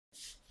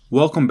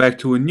Welcome back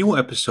to a new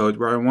episode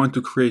where I want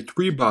to create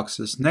three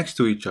boxes next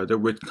to each other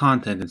with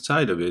content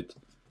inside of it.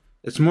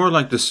 It's more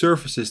like the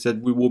services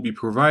that we will be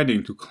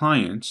providing to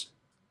clients.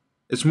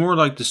 It's more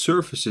like the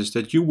services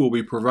that you will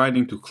be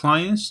providing to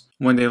clients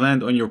when they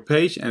land on your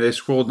page and they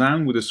scroll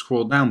down with a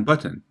scroll down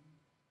button.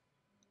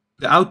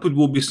 The output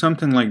will be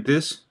something like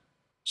this.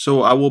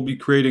 So I will be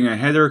creating a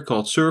header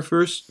called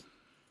servers,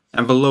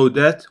 and below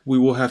that we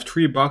will have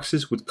three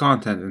boxes with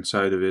content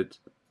inside of it.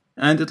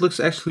 And it looks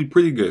actually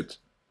pretty good.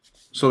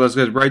 So let's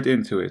get right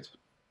into it.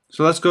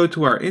 So let's go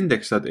to our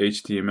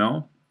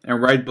index.html,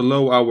 and right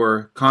below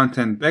our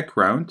content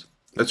background,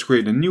 let's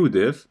create a new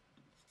div.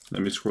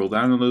 Let me scroll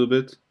down a little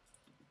bit.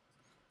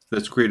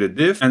 Let's create a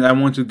div, and I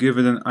want to give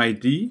it an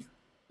ID.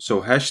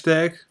 So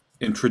hashtag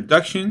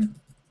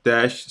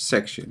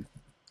introduction-section.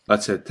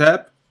 Let's hit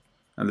tab,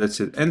 and let's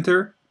hit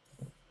enter.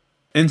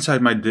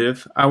 Inside my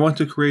div, I want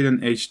to create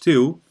an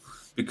h2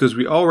 because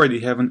we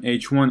already have an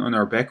h1 on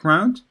our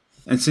background.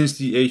 And since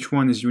the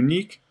h1 is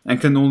unique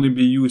and can only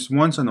be used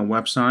once on a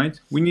website,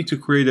 we need to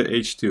create a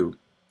h2.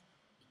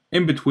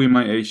 In between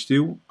my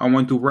h2, I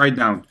want to write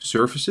down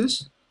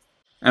services.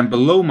 And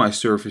below my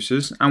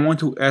services, I want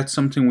to add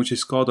something which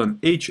is called an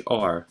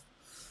HR.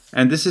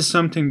 And this is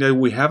something that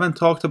we haven't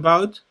talked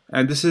about,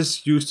 and this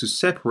is used to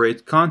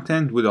separate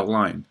content with a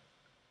line.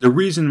 The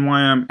reason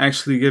why I'm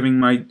actually giving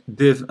my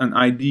div an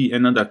ID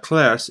and not a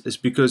class is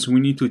because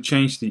we need to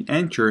change the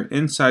enter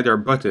inside our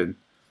button.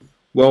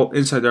 Well,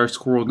 inside our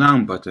scroll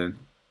down button.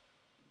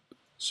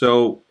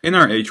 So in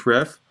our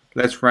href,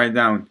 let's write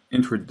down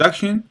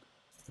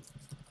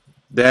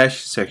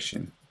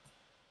introduction-section.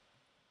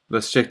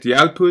 Let's check the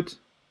output,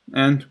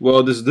 and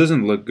well, this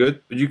doesn't look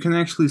good, but you can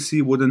actually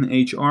see what an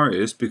HR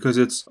is because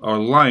it's our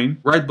line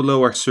right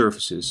below our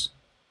services.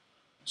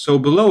 So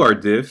below our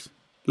div,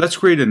 let's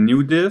create a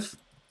new div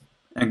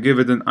and give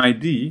it an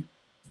ID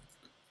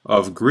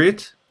of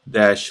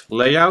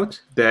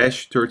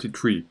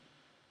grid-layout-33.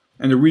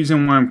 And the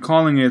reason why I'm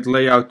calling it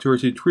layout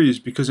 33 is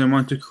because I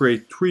want to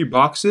create three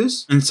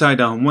boxes inside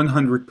a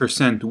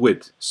 100%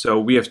 width. So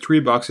we have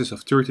three boxes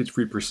of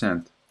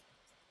 33%.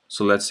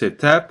 So let's hit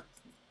tab,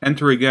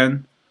 enter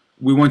again.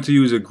 We want to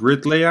use a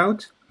grid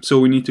layout, so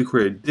we need to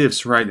create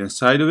divs right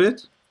inside of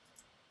it.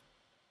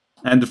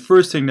 And the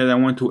first thing that I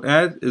want to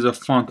add is a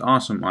font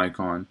awesome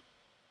icon.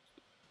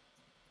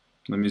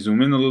 Let me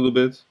zoom in a little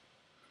bit.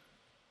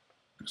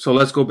 So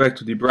let's go back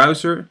to the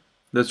browser.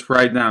 Let's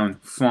write down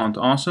font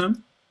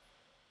awesome.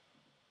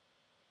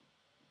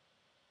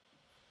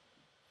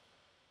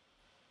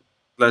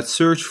 Let's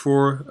search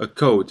for a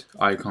code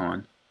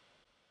icon.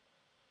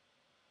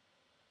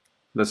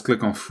 Let's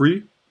click on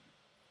free.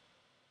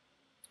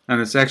 And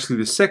it's actually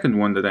the second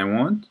one that I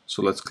want.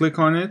 So let's click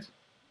on it.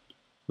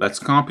 Let's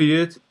copy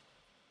it.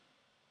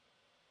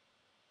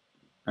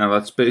 And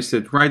let's paste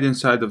it right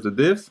inside of the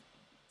div.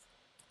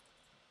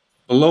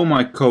 Below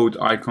my code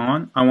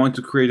icon, I want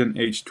to create an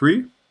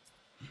h3.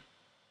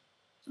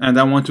 And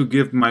I want to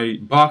give my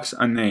box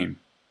a name.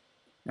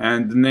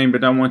 And the name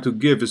that I want to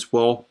give is,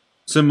 well,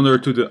 similar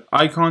to the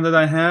icon that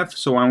I have,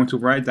 so I want to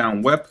write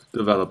down web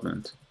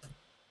development.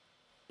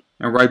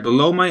 And right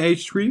below my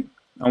h3,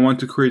 I want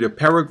to create a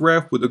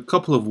paragraph with a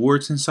couple of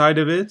words inside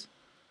of it.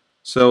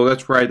 So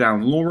let's write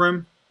down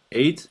lorem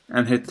 8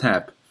 and hit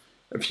tab.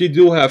 If you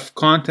do have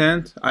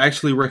content, I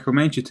actually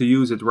recommend you to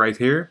use it right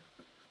here.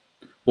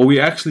 What we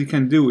actually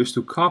can do is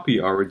to copy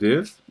our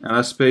div, and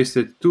let's paste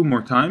it 2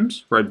 more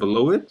times right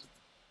below it.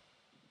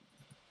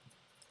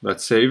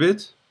 Let's save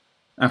it.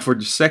 And for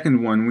the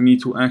second one, we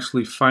need to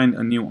actually find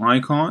a new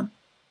icon.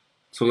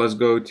 So let's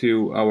go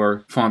to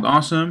our font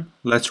awesome.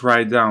 Let's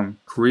write down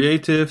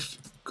Creative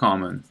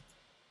Commons.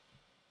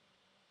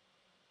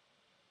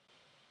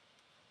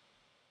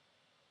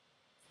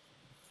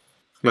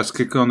 Let's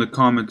click on the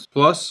comment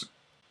plus.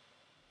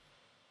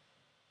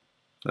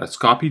 Let's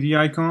copy the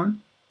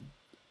icon.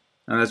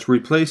 And let's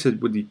replace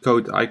it with the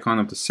code icon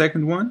of the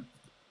second one.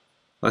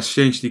 Let's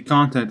change the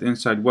content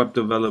inside web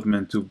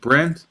development to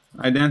brand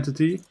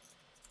identity.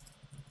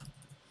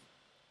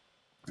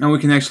 And we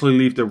can actually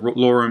leave the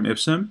lorem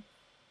ipsum.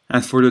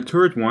 And for the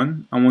third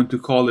one, I want to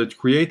call it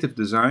creative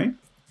design.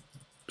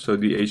 So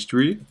the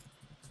h3.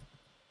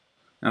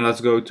 And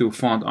let's go to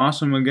font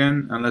awesome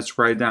again, and let's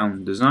write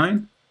down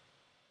design.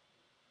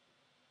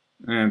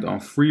 And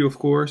on free, of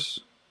course.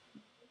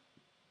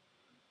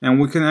 And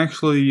we can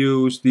actually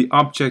use the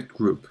object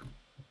group.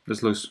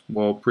 This looks,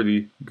 well,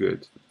 pretty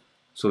good.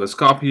 So let's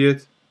copy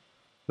it.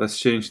 Let's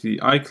change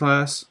the I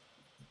class.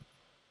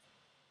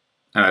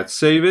 And let's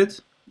save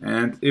it.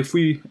 And if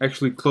we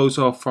actually close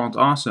off font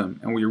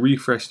awesome and we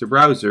refresh the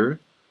browser,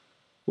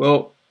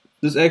 well,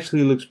 this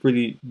actually looks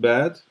pretty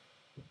bad.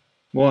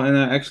 Well, and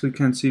I actually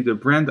can see the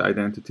brand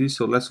identity,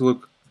 so let's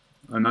look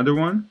another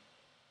one.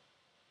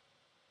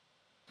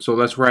 So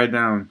let's write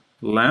down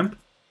lamp.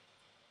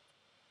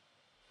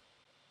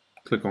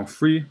 Click on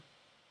free.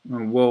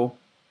 Well,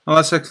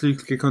 let's actually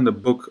click on the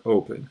book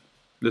open.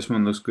 This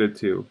one looks good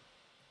too.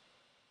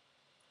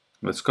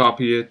 Let's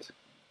copy it.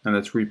 And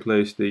let's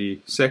replace the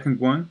second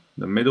one,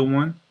 the middle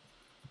one,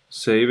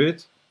 save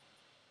it.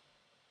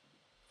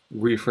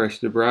 refresh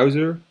the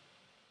browser,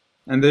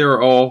 and they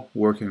are all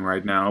working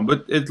right now,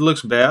 but it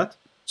looks bad.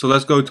 So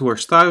let's go to our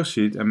style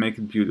sheet and make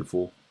it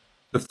beautiful.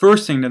 The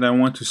first thing that I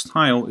want to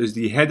style is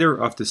the header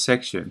of the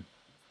section.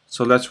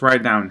 So let's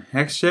write down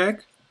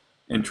hashtag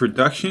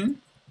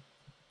introduction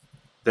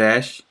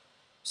dash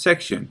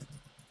section.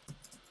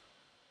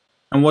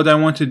 And what I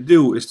want to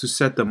do is to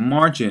set the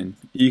margin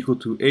equal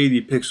to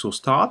 80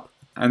 pixels top,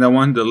 and I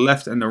want the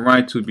left and the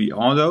right to be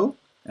auto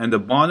and the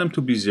bottom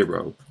to be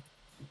 0.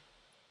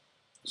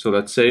 So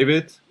let's save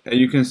it, and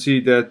you can see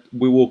that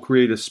we will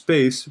create a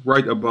space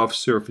right above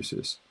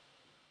surfaces.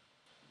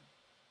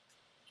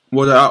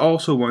 What I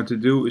also want to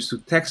do is to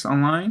text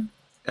align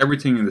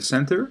everything in the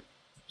center.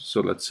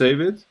 So let's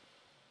save it.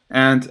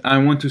 And I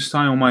want to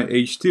style my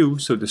H2,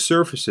 so the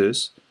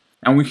surfaces.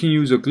 And we can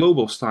use a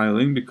global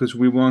styling because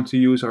we want to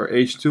use our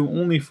H2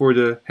 only for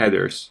the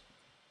headers.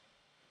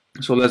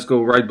 So let's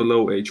go right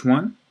below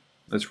H1.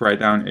 Let's write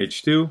down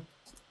H2.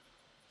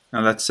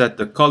 And let's set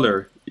the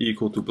color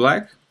equal to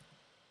black.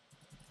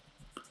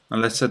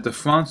 And let's set the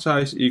font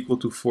size equal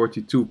to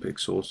 42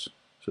 pixels.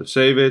 So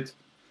save it,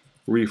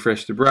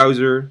 refresh the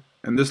browser,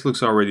 and this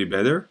looks already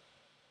better.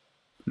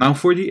 Now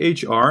for the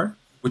HR,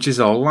 which is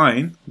a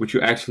line, which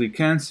you actually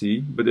can see,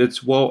 but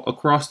it's well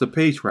across the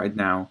page right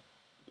now.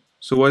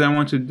 So what I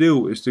want to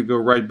do is to go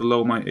right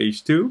below my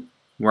H2,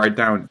 write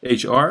down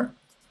HR.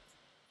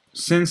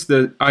 Since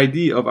the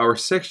ID of our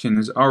section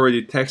is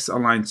already text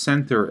align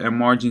center and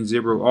margin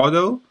 0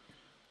 auto,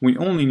 we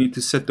only need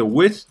to set the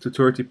width to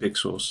 30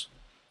 pixels.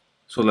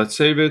 So let's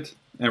save it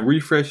and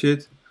refresh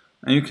it,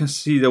 and you can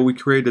see that we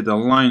created a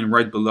line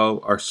right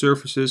below our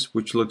surfaces,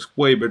 which looks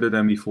way better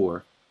than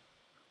before.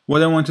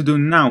 What I want to do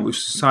now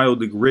is to style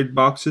the grid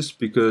boxes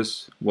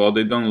because, well,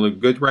 they don't look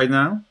good right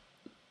now.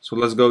 So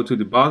let's go to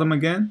the bottom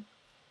again,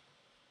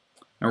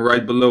 and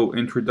right below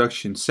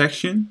introduction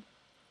section,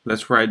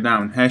 let's write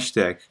down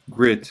hashtag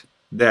grid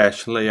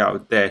dash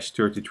layout dash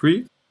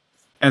 33.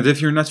 And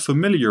if you're not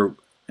familiar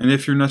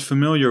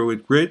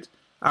with grid,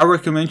 I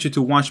recommend you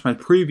to watch my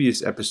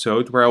previous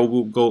episode where I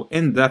will go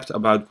in depth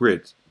about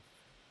grid.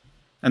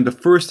 And the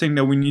first thing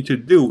that we need to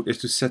do is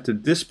to set the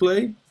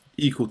display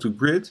equal to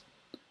grid,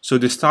 so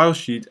the style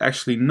sheet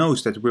actually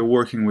knows that we're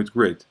working with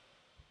grid.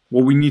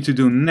 What we need to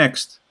do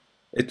next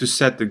is to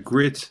set the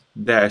grid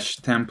dash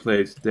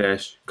template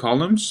dash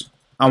columns.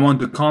 I want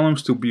the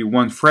columns to be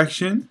one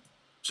fraction,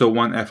 so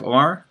one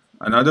FR,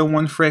 another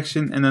one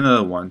fraction, and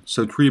another one,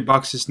 so 3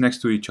 boxes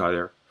next to each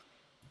other.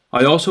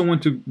 I also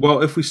want to,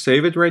 well, if we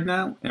save it right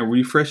now and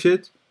refresh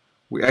it,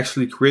 we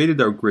actually created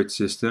our grid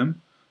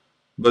system,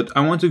 but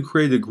I want to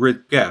create a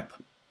grid gap.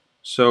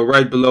 So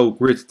right below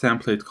grid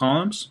template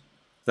columns,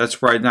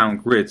 let's write down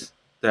grid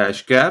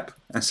dash gap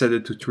and set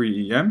it to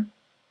 3 EM.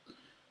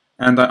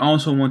 And I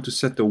also want to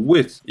set the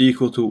width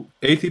equal to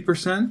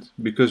 80%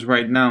 because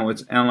right now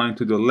it's aligned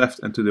to the left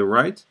and to the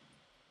right.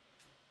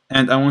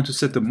 And I want to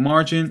set the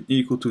margin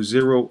equal to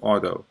 0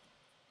 auto.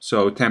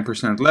 So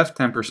 10% left,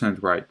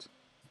 10% right.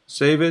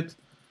 Save it,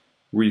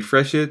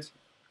 refresh it,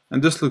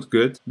 and this looks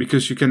good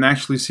because you can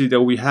actually see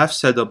that we have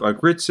set up our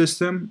grid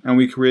system and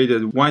we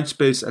created white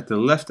space at the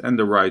left and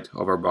the right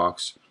of our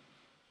box.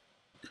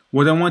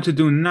 What I want to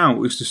do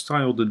now is to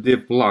style the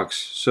div blocks,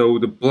 so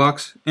the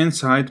blocks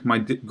inside my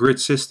grid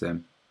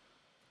system.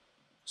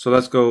 So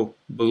let's go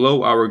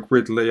below our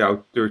grid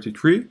layout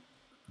 33.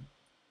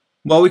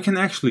 Well, we can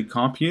actually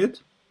copy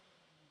it.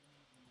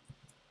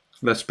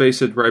 Let's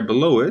paste it right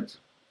below it,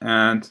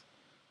 and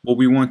what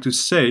we want to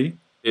say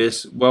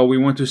is, well, we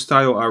want to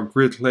style our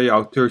grid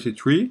layout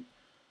 33,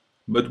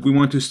 but we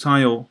want to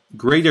style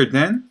greater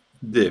than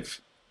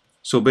div.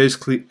 So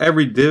basically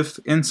every div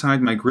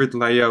inside my grid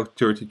layout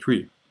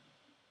 33.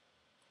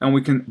 And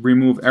we can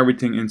remove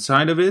everything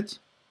inside of it.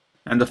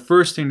 And the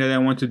first thing that I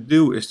want to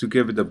do is to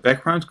give it a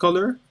background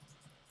color.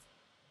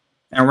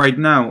 And right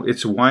now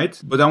it's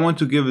white, but I want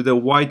to give it a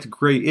white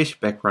grayish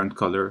background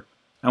color.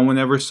 And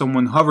whenever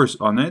someone hovers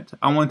on it,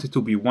 I want it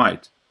to be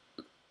white.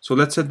 So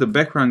let's set the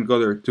background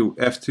color to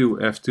F2,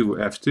 F2,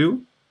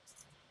 F2.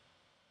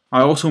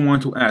 I also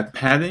want to add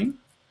padding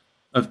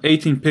of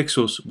 18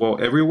 pixels well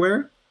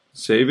everywhere.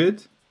 Save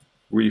it,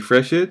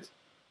 refresh it.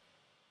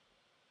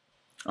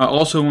 I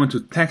also want to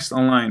text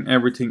align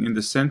everything in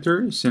the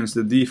center since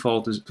the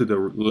default is to the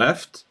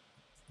left.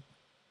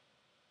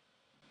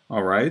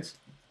 Alright.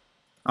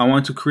 I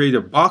want to create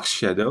a box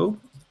shadow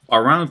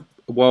around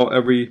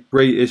every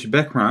grayish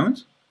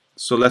background.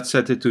 So let's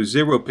set it to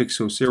 0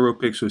 pixels, 0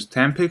 pixels,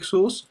 10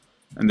 pixels,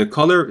 and the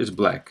color is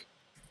black.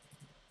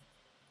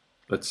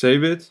 Let's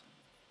save it,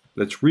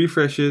 let's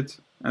refresh it,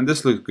 and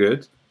this looks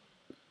good.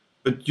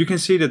 But you can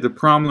see that the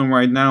problem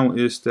right now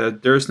is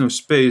that there's no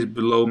space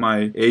below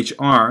my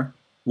HR,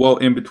 well,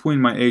 in between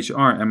my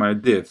HR and my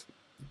div.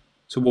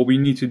 So what we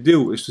need to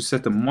do is to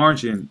set the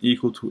margin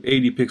equal to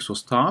 80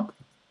 pixels top,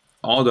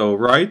 auto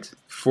right,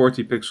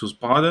 40 pixels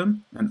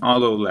bottom, and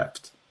auto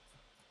left.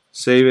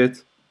 Save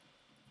it,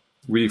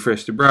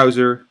 refresh the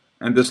browser,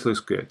 and this looks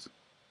good.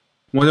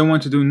 What I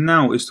want to do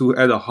now is to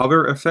add a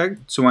hover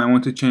effect, so I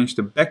want to change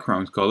the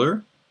background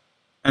color.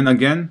 And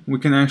again, we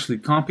can actually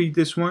copy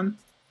this one,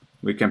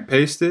 we can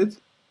paste it,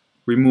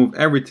 remove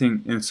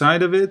everything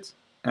inside of it,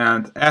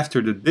 and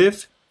after the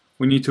div,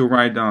 we need to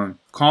write down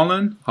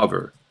colon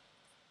hover.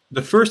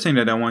 The first thing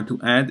that I want to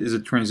add is a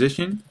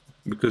transition,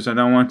 because I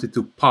don't want it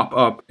to pop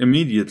up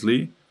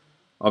immediately,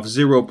 of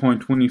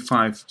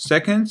 0.25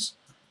 seconds,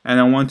 and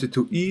I want it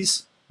to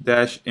ease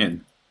dash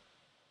in.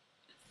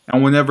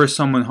 And whenever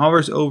someone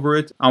hovers over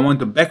it, I want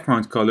the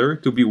background color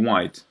to be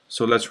white.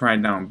 So let's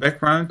write down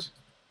background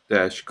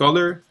dash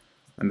color,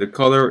 and the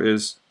color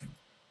is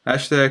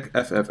hashtag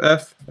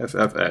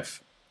FFF.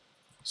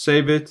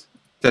 Save it,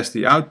 test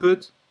the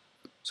output.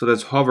 So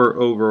let's hover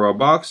over our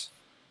box,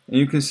 and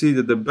you can see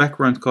that the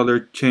background color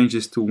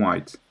changes to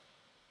white.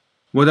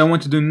 What I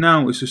want to do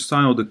now is to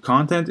style the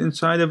content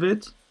inside of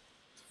it.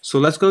 So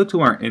let's go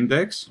to our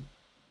index.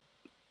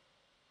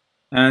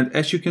 And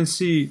as you can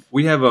see,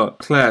 we have a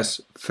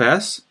class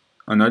fas,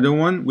 another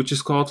one which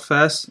is called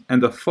fas,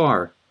 and a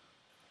far.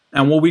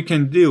 And what we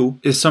can do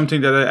is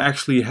something that I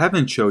actually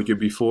haven't showed you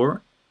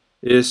before,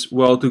 is,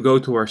 well, to go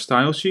to our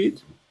style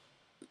sheet.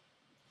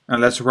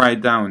 And let's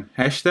write down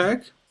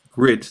hashtag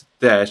grid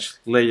dash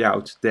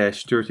layout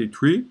dash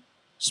 33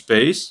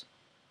 space.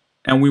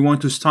 And we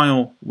want to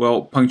style,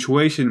 well,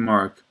 punctuation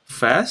mark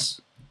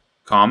fas,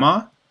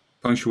 comma,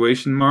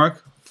 punctuation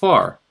mark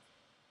far.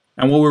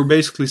 And what we're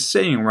basically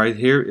saying right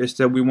here is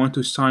that we want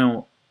to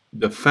style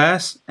the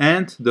fas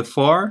and the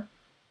far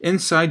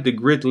inside the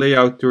grid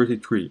layout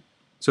 33.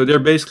 So they're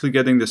basically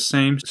getting the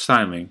same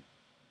styling.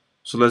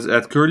 So let's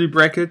add curly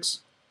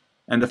brackets.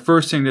 And the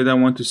first thing that I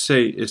want to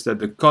say is that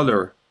the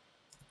color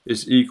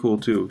is equal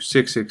to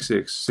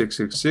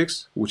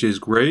 666,666, which is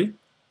gray.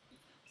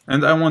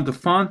 And I want the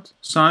font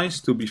size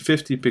to be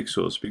 50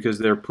 pixels because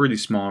they're pretty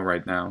small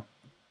right now.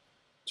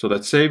 So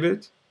let's save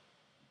it.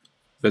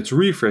 Let's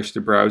refresh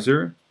the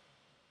browser.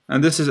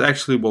 And this is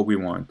actually what we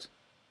want.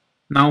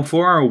 Now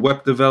for our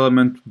web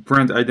development,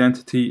 brand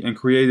identity, and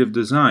creative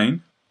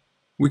design,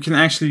 we can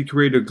actually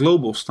create a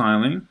global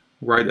styling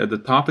right at the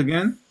top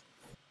again.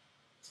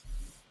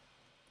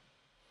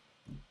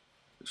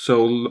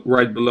 So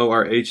right below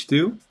our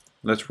H2,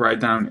 let's write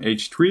down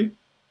H3.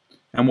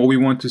 And what we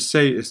want to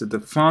say is that the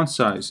font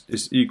size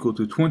is equal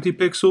to 20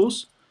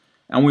 pixels.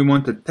 And we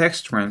want the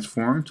text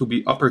transform to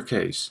be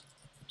uppercase.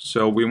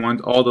 So we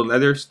want all the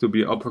letters to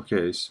be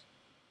uppercase.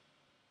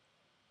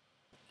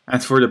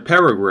 And for the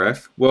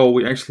paragraph, well,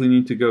 we actually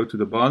need to go to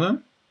the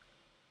bottom.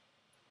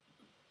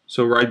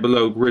 So right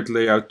below grid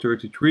layout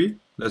 33,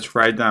 let's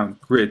write down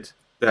grid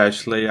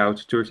dash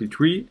layout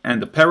 33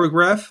 and the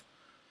paragraph.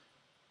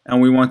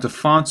 And we want the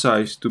font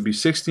size to be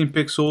 16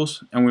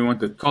 pixels and we want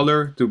the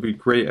color to be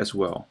gray as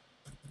well.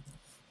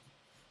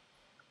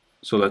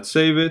 So let's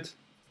save it.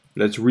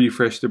 Let's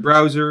refresh the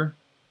browser.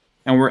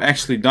 And we're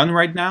actually done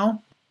right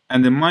now.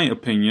 And in my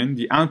opinion,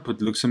 the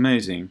output looks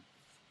amazing.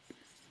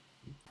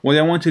 What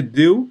I want to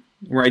do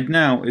right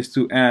now is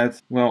to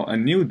add, well, a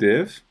new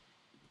div.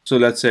 So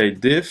let's say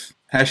div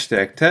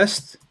hashtag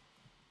test.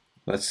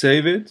 Let's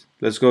save it.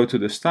 Let's go to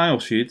the style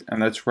sheet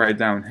and let's write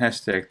down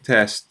hashtag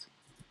test.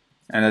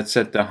 And let's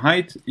set the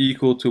height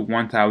equal to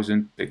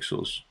 1000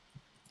 pixels.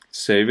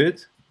 Save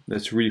it.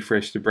 Let's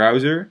refresh the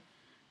browser.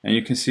 And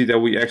you can see that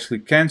we actually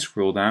can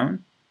scroll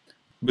down.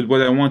 But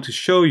what I want to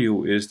show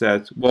you is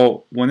that,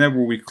 well,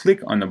 whenever we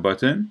click on a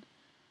button,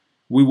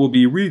 we will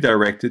be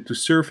redirected to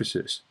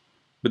surfaces.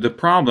 But the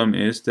problem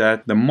is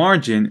that the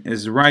margin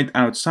is right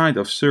outside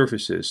of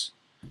surfaces.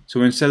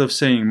 So instead of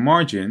saying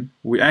margin,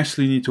 we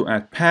actually need to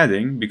add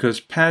padding because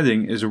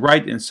padding is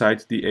right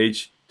inside the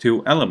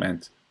H2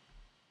 element.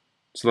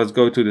 So let's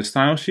go to the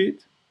style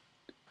sheet.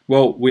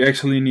 Well, we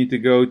actually need to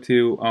go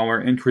to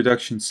our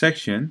introduction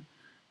section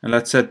and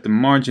let's set the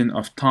margin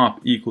of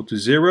top equal to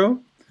 0.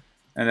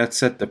 And let's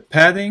set the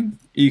padding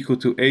equal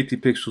to 80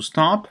 pixels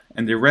top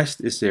and the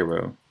rest is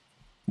 0.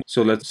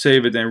 So let's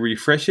save it and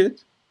refresh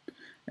it.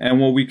 And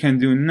what we can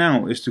do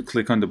now is to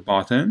click on the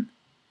button.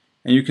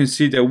 And you can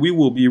see that we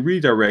will be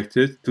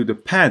redirected to the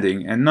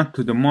padding and not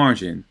to the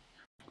margin.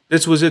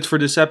 This was it for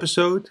this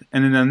episode.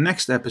 And in the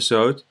next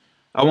episode,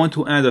 I want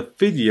to add a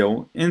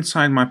video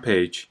inside my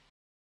page.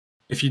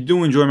 If you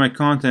do enjoy my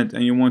content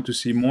and you want to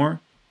see more,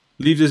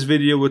 leave this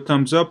video a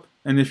thumbs up.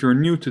 And if you're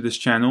new to this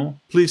channel,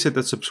 please hit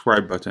that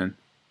subscribe button.